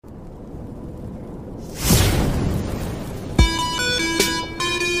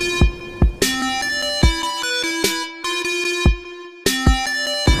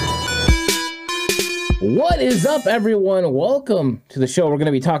What is up, everyone? Welcome to the show. We're going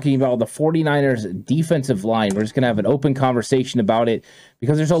to be talking about the 49ers defensive line. We're just going to have an open conversation about it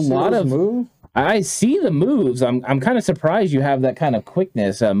because there's a lot of moves. I see the moves. I'm kind of surprised you have that kind of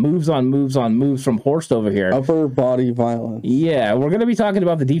quickness. Moves on moves from Horst over here. Upper body violence. Yeah, we're going to be talking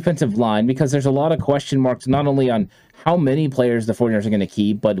about the defensive line because there's a lot of question marks not only on how many players the 49ers are going to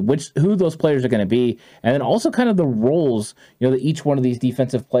keep, but who those players are going to be, and then also kind of the roles, that each one of these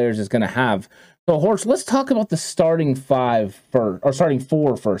defensive players is going to have. So, Horst, let's talk about the starting four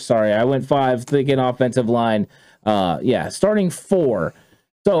first. Sorry, I went five thinking offensive line. Starting four.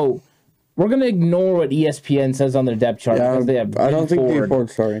 So, we're going to ignore what ESPN says on their depth chart because they have I don't think Dee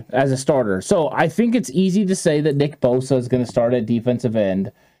Ford's starting as a starter. So, I think it's easy to say that Nick Bosa is going to start at defensive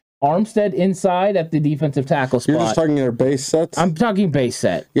end. Armstead inside at the defensive tackle spot. You're just talking their base sets? I'm talking base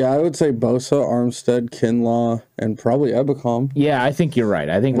set. Yeah, I would say Bosa, Armstead, Kinlaw, and probably Ebicom. Yeah, I think you're right.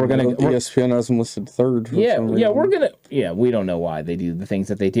 I think we're going to... ESPN has them listed third. We're going to... Yeah, we don't know why they do the things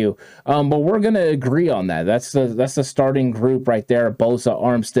that they do. But we're going to agree on that. That's the starting group right there. Bosa,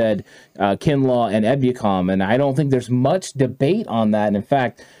 Armstead, Kinlaw, and Ebicom. And I don't think there's much debate on that. And in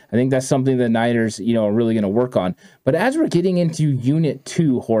fact, I think that's something the Niners, are really going to work on. But as we're getting into Unit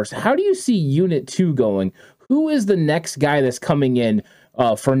 2, Horst, how do you see Unit 2 going? Who is the next guy that's coming in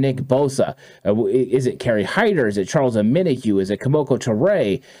for Nick Bosa? Is it Kerry Hyder? Is it Charles Omenihu? Is it Kemoko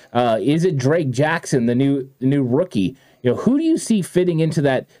Turay? Is it Drake Jackson, the new rookie? Who do you see fitting into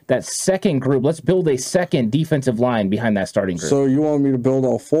that second group? Let's build a second defensive line behind that starting group. So you want me to build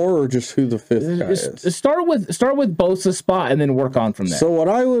all four, or just who the fifth guy is? Start with Bosa's spot and then work on from there. So what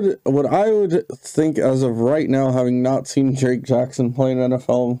I would think as of right now, having not seen Drake Jackson play an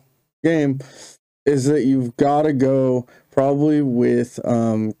NFL game, is that you've got to go probably with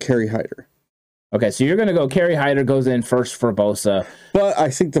Kerry Hyder. Okay, so you're going to go Kerry Hyder goes in first for Bosa. But I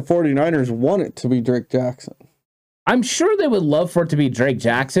think the 49ers want it to be Drake Jackson. I'm sure they would love for it to be Drake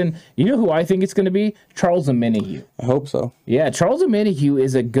Jackson. You know who I think it's going to be? Charles Omenihu. I hope so. Yeah, Charles Omenihu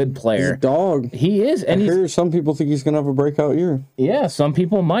is a good player. He's a dog. He is. And I hear some people think he's going to have a breakout year. Yeah, some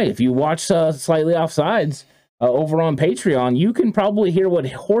people might. If you watch Slightly Offsides over on Patreon, you can probably hear what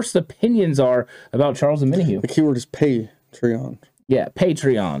Horst's opinions are about Charles Omenihu. The keyword is Patreon. Yeah,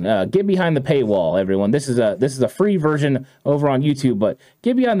 Patreon. Get behind the paywall, everyone. This is a free version over on YouTube, but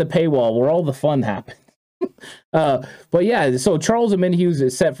get behind the paywall where all the fun happens. But yeah, so Charles Omenihu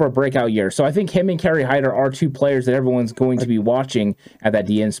is set for a breakout year. So I think him and Kerry Hyder are two players that everyone's going to be watching at that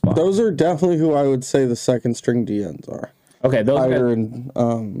DN spot. Those are definitely who I would say the second string DNs are. Okay, those Hyder and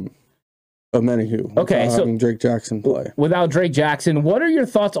Omenihu. Okay, so having Drake Jackson play. Without Drake Jackson, what are your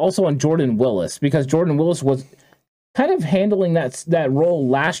thoughts also on Jordan Willis? Because Jordan Willis was kind of handling that role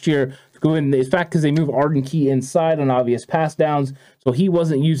last year. In fact, because they moved Arden Key inside on obvious pass downs, so he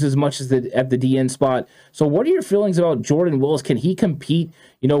wasn't used as much as at the DN spot. So what are your feelings about Jordan Willis? Can he compete,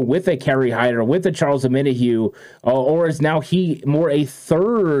 with a Kerry Hyder, with a Charles Omenihu, or is now he more a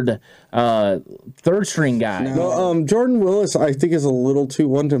third string guy? No, Jordan Willis, I think, is a little too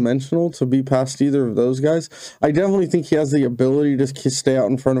one-dimensional to be past either of those guys. I definitely think he has the ability to stay out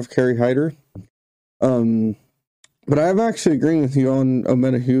in front of Kerry Hyder. But I'm actually agreeing with you on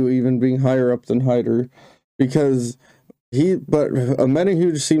Omenihu even being higher up than Hyder, because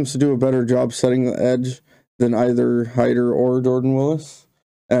Omenihu just seems to do a better job setting the edge than either Hyder or Jordan Willis.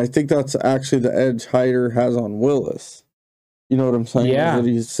 And I think that's actually the edge Hyder has on Willis. You know what I'm saying? Yeah. That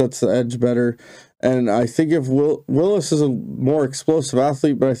he sets the edge better. And I think if Willis is a more explosive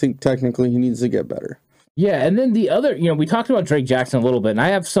athlete, but I think technically he needs to get better. Yeah, and then the other, we talked about Drake Jackson a little bit, and I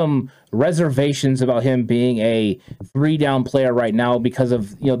have some reservations about him being a 3-down player right now because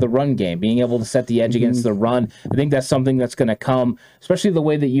of, the run game, being able to set the edge against the run. I think that's something that's going to come, especially the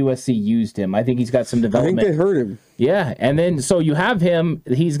way that USC used him. I think he's got some development. I think they hurt him. Yeah, and then so you have him,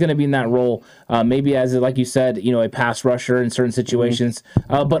 he's going to be in that role, maybe as, like you said, a pass rusher in certain situations,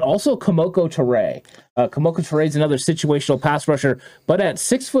 but also Kemoko Turay. Kemoko Turay is another situational pass rusher, but at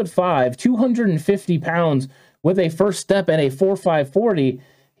 6'5", 250 pounds with a first step and a 4.5 40,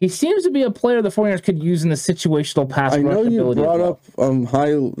 he seems to be a player the 49ers could use in the situational pass rush ability. I know you brought up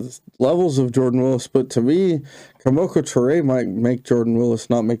high levels of Jordan Willis, but to me, Kemoko Turay might make Jordan Willis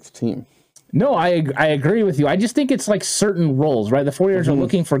not make the team. No, I agree with you. I just think it's like certain roles, right? The 49ers are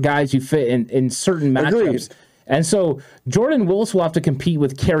looking for guys who fit in certain matchups. And so Jordan Willis will have to compete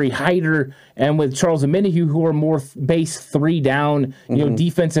with Kerry Hyder and with Charles Omenihu, who are more base 3 down,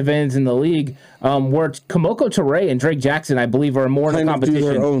 defensive ends in the league. Where Kamoko Toure and Drake Jackson, I believe, are more in the competition.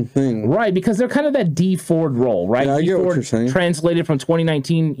 Do their own thing. Right, because they're kind of that D Ford role, right? Yeah, I get Ford what you're saying. Translated from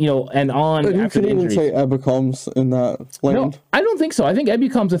 2019, and on. But you after can even injuries. say Ebicom's in that lane. No, I don't think so. I think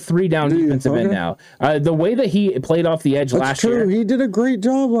Ebicom's a 3 down defensive end now. The way that he played off the edge last year. He did a great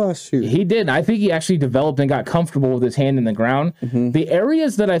job last year. He did. I think he actually developed and got comfortable with his hand in the ground. The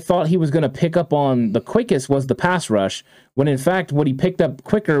areas that I thought he was going to pick up on the quickest was the pass rush, when in fact what he picked up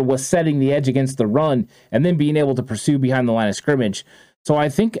quicker was setting the edge against the run and then being able to pursue behind the line of scrimmage. So I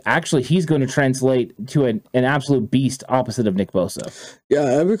think actually he's going to translate to an absolute beast opposite of Nick Bosa. Yeah,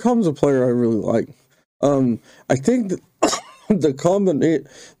 Ebicom's a player I really like. I think that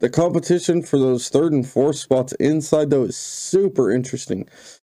the competition for those 3rd and 4th spots inside, though, is super interesting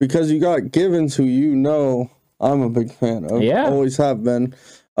because you got Givens, who I'm a big fan of. Yeah. Always have been.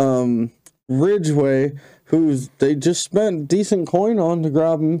 Ridgeway, they just spent decent coin on to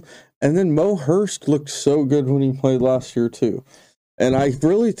grab him. And then Mo Hurst looked so good when he played last year, too. And I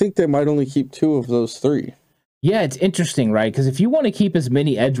really think they might only keep 2 of those 3. Yeah, it's interesting, right? Because if you want to keep as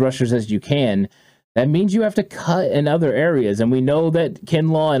many edge rushers as you can, that means you have to cut in other areas. And we know that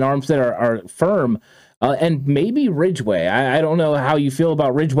Kinlaw and Armstead are firm. And maybe Ridgeway. I don't know how you feel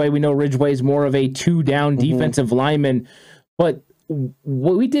about Ridgeway. We know Ridgeway is more of a 2 down defensive lineman. But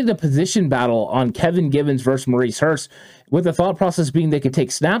we did a position battle on Kevin Givens versus Maurice Hurst, with the thought process being they could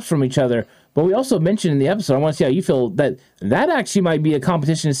take snaps from each other. But we also mentioned in the episode, I want to see how you feel, that actually might be a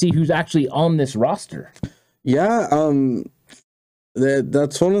competition to see who's actually on this roster. Yeah,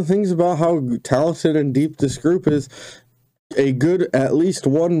 that's one of the things about how talented and deep this group is. At least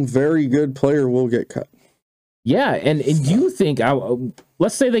one very good player will get cut. Yeah, and do you think,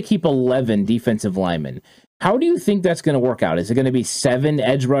 let's say they keep 11 defensive linemen. How do you think that's going to work out? Is it going to be 7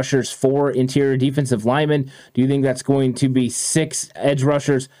 edge rushers, 4 interior defensive linemen? Do you think that's going to be 6 edge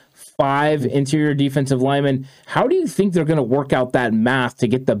rushers, 5 interior defensive linemen? How do you think they're going to work out that math to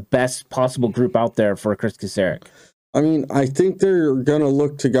get the best possible group out there for Chris Kasarik? I mean, I think they're going to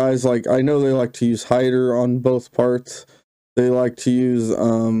look to guys like, I know they like to use Hyder on both parts. They like to use,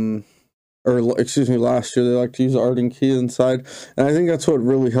 last year they like to use Arden Key inside. And I think that's what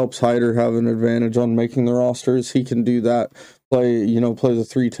really helps Hyder have an advantage on making the roster, is he can do that, play the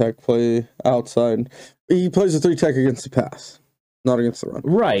 3-tech, play outside. He plays the 3-tech against the pass, not against the run.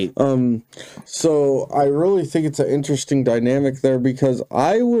 Right. So I really think it's an interesting dynamic there, because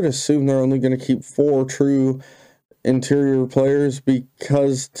I would assume they're only going to keep 4 true interior players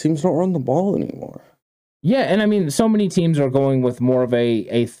because teams don't run the ball anymore. Yeah, and I mean, so many teams are going with more of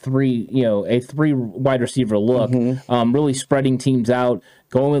a 3 wide receiver look, really spreading teams out,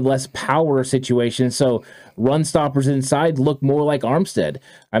 going with less power situations. So run stoppers inside look more like Armstead.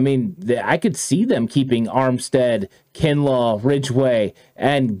 I mean, I could see them keeping Armstead, Kinlaw, Ridgeway,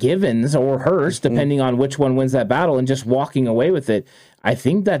 and Givens or Hurst, depending on which one wins that battle, and just walking away with it. I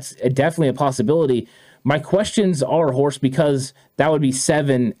think that's definitely a possibility. My questions are, Horst, because that would be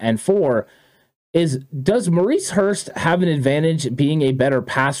 7 and 4. Does Maurice Hurst have an advantage being a better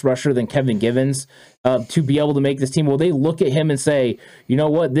pass rusher than Kevin Givens to be able to make this team? Will they look at him and say, you know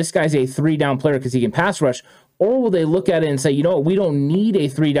what, this guy's a 3-down player because he can pass rush? Or will they look at it and say, you know what, we don't need a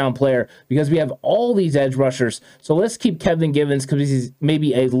 3-down player because we have all these edge rushers, so let's keep Kevin Givens because he's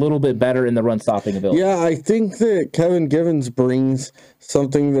maybe a little bit better in the run-stopping ability? Yeah, I think that Kevin Givens brings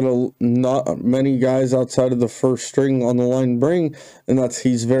something that not many guys outside of the first string on the line bring, and that's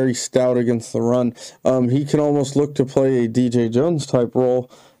he's very stout against the run. He can almost look to play a DJ Jones type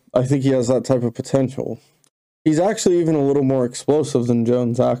role. I think he has that type of potential. He's actually even a little more explosive than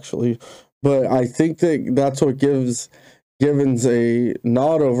Jones, actually. But I think that's what gives Givens a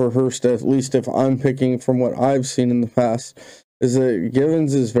nod over Hurst, at least if I'm picking from what I've seen in the past, is that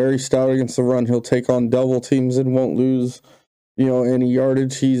Givens is very stout against the run. He'll take on double teams and won't lose, any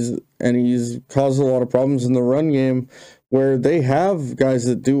yardage. He's caused a lot of problems in the run game where they have guys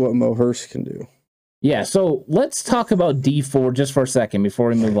that do what Mo Hurst can do. Yeah, so let's talk about D4 just for a second before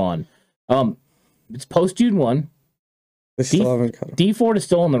we move on. It's post June 1. D Ford is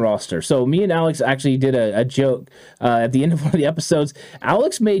still on the roster. So me and Alex actually did a joke at the end of one of the episodes.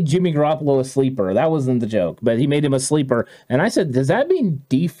 Alex made Jimmy Garoppolo a sleeper. That wasn't the joke, but he made him a sleeper. And I said, does that mean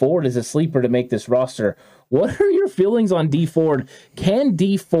D Ford is a sleeper to make this roster? What are your feelings on D Ford? Can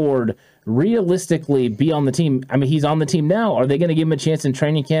D Ford realistically be on the team? I mean, he's on the team now. Are they going to give him a chance in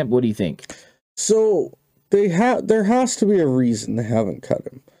training camp? What do you think? So there has to be a reason they haven't cut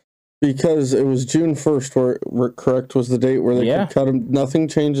him. Because it was June 1st, where correct was the date where they could cut him. Nothing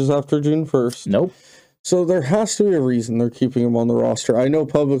changes after June 1st. Nope. So there has to be a reason they're keeping him on the roster. I know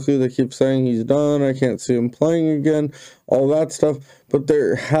publicly they keep saying he's done, I can't see him playing again, all that stuff, but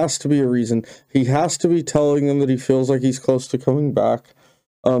there has to be a reason. He has to be telling them that he feels like he's close to coming back.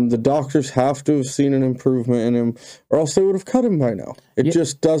 The doctors have to have seen an improvement in him, or else they would have cut him by now. It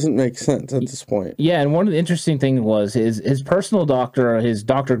just doesn't make sense at this point. Yeah, and one of the interesting things was his personal doctor, or his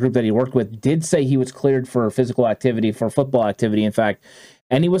doctor group that he worked with, did say he was cleared for physical activity, for football activity, in fact.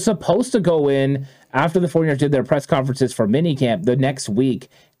 And he was supposed to go in after the 49ers did their press conferences for minicamp the next week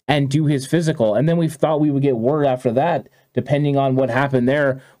and do his physical. And then we thought we would get word after that, depending on what happened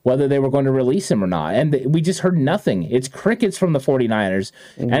there, whether they were going to release him or not. And we just heard nothing. It's crickets from the 49ers.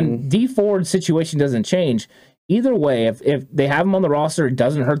 Mm-hmm. And Dee Ford's situation doesn't change. Either way, if they have him on the roster, it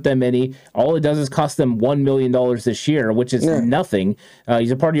doesn't hurt them any. All it does is cost them $1 million this year, which is nothing.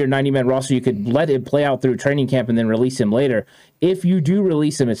 He's a part of your 90-man roster. You could let it play out through training camp and then release him later. If you do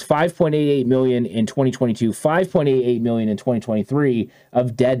release him, it's $5.88 million in 2022, $5.88 million in 2023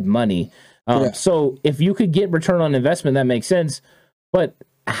 of dead money. So if you could get return on investment, that makes sense. But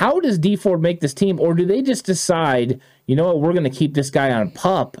how does Dee Ford make this team? Or do they just decide, you know what, we're going to keep this guy on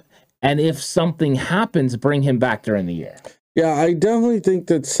PUP, and if something happens, bring him back during the year? Yeah, I definitely think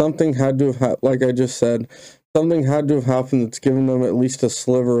that something had to have, like I just said, something had to have happened that's given them at least a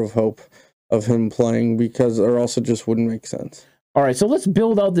sliver of hope of him playing, because or else it just wouldn't make sense. All right, so let's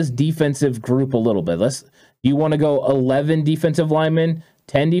build out this defensive group a little bit. Do you want to go 11 defensive linemen,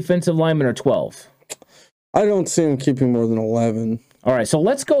 10 defensive linemen, or 12? I don't see him keeping more than 11. All right, so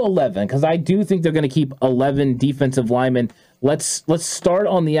let's go 11, because I do think they're going to keep 11 defensive linemen. Let's start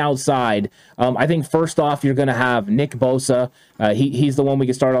on the outside. I think first off, you're going to have Nick Bosa. He's the one we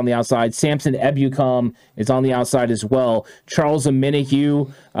can start on the outside. Samson Ebukam is on the outside as well. Charles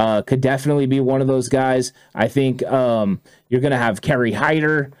Omenihu could definitely be one of those guys. I think you're going to have Kerry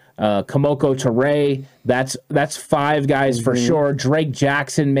Hyder, Kamoko Ture. That's 5 guys for sure. Drake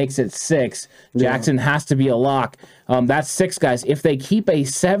Jackson makes it 6. Jackson has to be a lock. That's 6 guys. If they keep a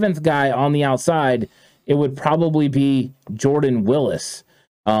 7th guy on the outside, it would probably be Jordan Willis.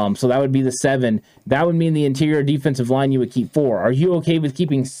 So that would be the 7. That would mean the interior defensive line you would keep 4. Are you okay with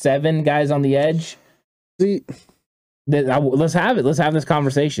keeping 7 guys on the edge? Let's have it. Let's have this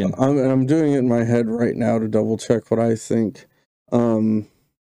conversation. I'm doing it in my head right now to double check what I think. And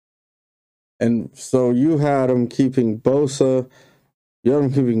so you had him keeping Bosa. You had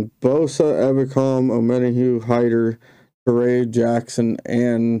him keeping Bosa, Ebukam, Omenihu, Hyder, Ture, Jackson,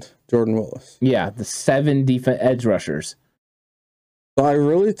 and Jordan Willis. Yeah, the 7 edge rushers. So I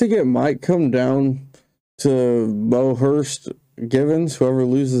really think it might come down to Mo Hurst, Givens, whoever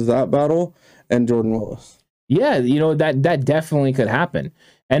loses that battle, and Jordan Willis. Yeah, that definitely could happen.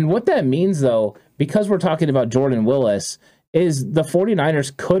 And what that means, though, because we're talking about Jordan Willis, is the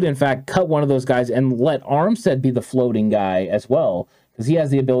 49ers could, in fact, cut one of those guys and let Armstead be the floating guy as well, because he has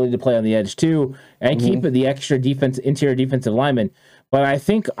the ability to play on the edge too, and keep the extra interior defensive lineman. But I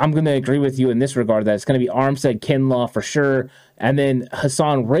think I'm going to agree with you in this regard that it's going to be Armstead, Kinlaw for sure, and then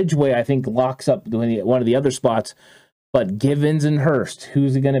Hassan Ridgeway, I think, locks up one of the other spots. But Givens and Hurst,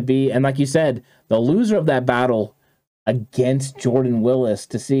 who's it going to be? And like you said, the loser of that battle against Jordan Willis,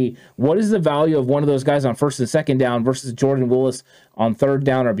 to see what is the value of one of those guys on first and second down versus Jordan Willis on third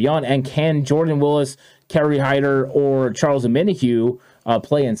down or beyond, and can Jordan Willis, Kerry Hyder, or Charles Omenihu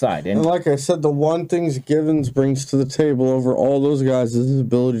play inside? And like I said, the one thing Givens brings to the table over all those guys is his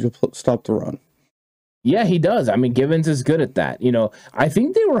ability to stop the run. Yeah, he does. I mean, Givens is good at that. I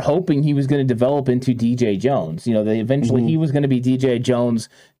think they were hoping he was going to develop into DJ Jones. Eventually he was going to be DJ Jones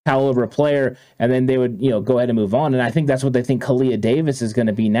caliber player, and then they would, go ahead and move on. And I think that's what they think Kalia Davis is going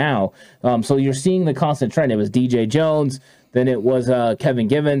to be now. So you're seeing the constant trend. It was DJ Jones, then it was Kevin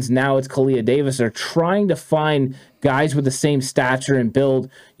Givens, now it's Kalia Davis. They're trying to find guys with the same stature and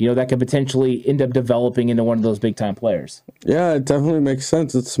build, that could potentially end up developing into one of those big-time players. Yeah, it definitely makes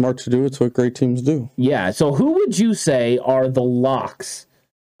sense. It's smart to do. It's what great teams do. Yeah, so who would you say are the locks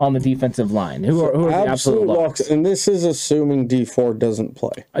on the defensive line? Who are the absolute locks? And this is assuming Dee Ford doesn't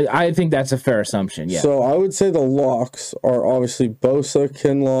play. I think that's a fair assumption, yeah. So I would say the locks are obviously Bosa,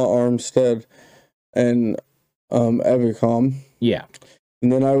 Kinlaw, Armstead, and Ebukam. Yeah.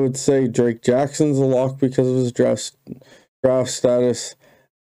 And then I would say Drake Jackson's a lock because of his draft status.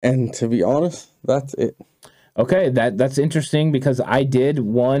 And to be honest, that's it. Okay, that's interesting, because I did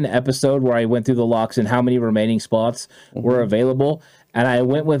one episode where I went through the locks and how many remaining spots were available, and I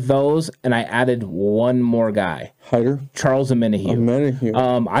went with those, and I added one more guy. Hyder? Charles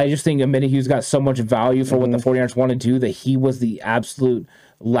Omenihu. I just think Omenihu's got so much value for what the 49ers want to do that he was the absolute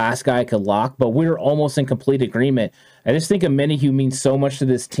last guy could lock, but we're almost in complete agreement. I just think Omenihu means so much to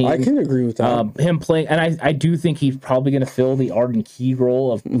this team. I can agree with that. Him playing, and I do think he's probably going to fill the Arden Key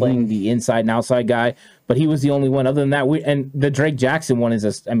role of playing the inside and outside guy, but he was the only one. Other than that, and the Drake Jackson one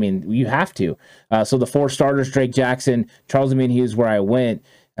is, you have to. So the 4 starters, Drake Jackson, Charles Omenihu is where I went.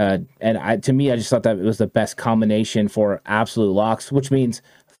 To me, I just thought that it was the best combination for absolute locks, which means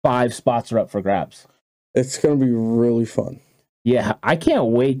 5 spots are up for grabs. It's going to be really fun. Yeah, I can't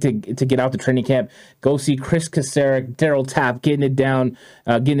wait to get out to training camp, go see Chris Kasarik, Daryl Tapp getting it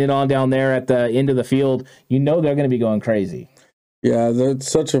on down there at the end of the field. You know they're going to be going crazy. Yeah,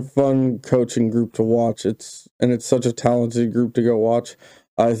 it's such a fun coaching group to watch. It's such a talented group to go watch.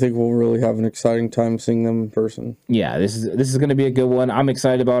 I think we'll really have an exciting time seeing them in person. Yeah, this is going to be a good one. I'm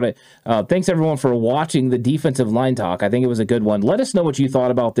excited about it. Thanks everyone for watching the defensive line talk. I think it was a good one. Let us know what you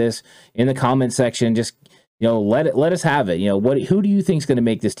thought about this in the comment section. Just let us have it. Who do you think is going to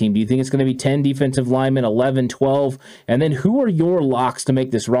make this team? Do you think it's going to be 10 defensive linemen, 11, 12? And then who are your locks to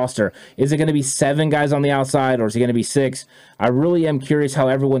make this roster? Is it going to be 7 guys on the outside, or is it going to be 6? I really am curious how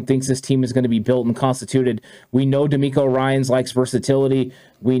everyone thinks this team is going to be built and constituted. We know D'Amico Ryans likes versatility.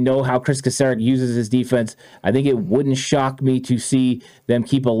 We know how Chris Kasarik uses his defense. I think it wouldn't shock me to see them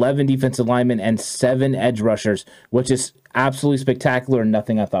keep 11 defensive linemen and 7 edge rushers, which is absolutely spectacular and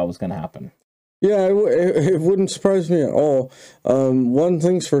nothing I thought was going to happen. Yeah, it wouldn't surprise me at all. One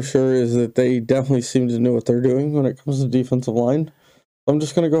thing's for sure is that they definitely seem to know what they're doing when it comes to defensive line. I'm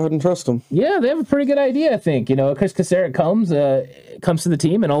just going to go ahead and trust them. Yeah, they have a pretty good idea, I think. Chris Kasarik comes to the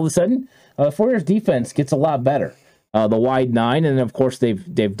team, and all of a sudden, 4 years defense gets a lot better. The wide 9, and of course they've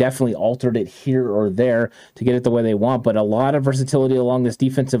definitely altered it here or there to get it the way they want, but a lot of versatility along this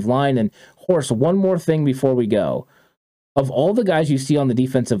defensive line. And Horst, one more thing before we go. Of all the guys you see on the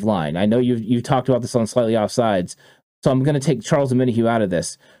defensive line, I know you've talked about this on Slightly Offsides, so I'm going to take Charles Omenihu out of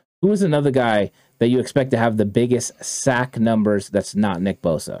this. Who is another guy that you expect to have the biggest sack numbers that's not Nick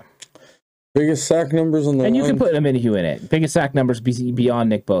Bosa? Biggest sack numbers on the line? And you can put Omenihu in it. Biggest sack numbers beyond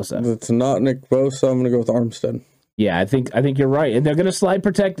Nick Bosa. That's not Nick Bosa. I'm going to go with Armstead. Yeah, I think you're right. And they're going to slide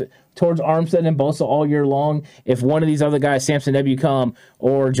protect towards Armstead and Bosa all year long. If one of these other guys, Samson Ebukam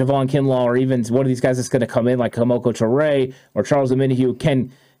or Javon Kinlaw, or even one of these guys that's going to come in like Kamoko Toure or Charles Omenihu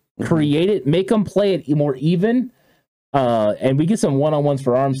can create it, make them play it more even, and we get some one-on-ones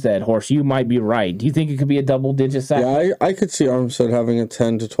for Armstead, Horst, you might be right. Do you think it could be a double-digit sack? Yeah, I could see Armstead having a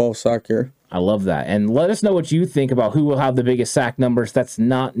 10 to 12 sack year. I love that. And let us know what you think about who will have the biggest sack numbers. That's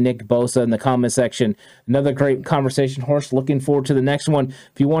not Nick Bosa in the comment section. Another great conversation, Horst. Looking forward to the next one.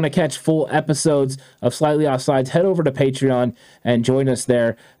 If you want to catch full episodes of Slightly Offsides, head over to Patreon and join us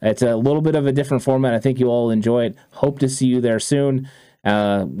there. It's a little bit of a different format. I think you all enjoy it. Hope to see you there soon.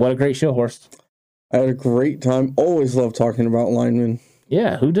 What a great show, Horst. I had a great time. Always love talking about linemen.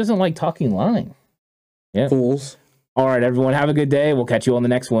 Yeah, who doesn't like talking line? Yeah. Fools. All right, everyone. Have a good day. We'll catch you on the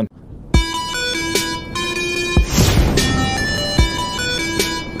next one.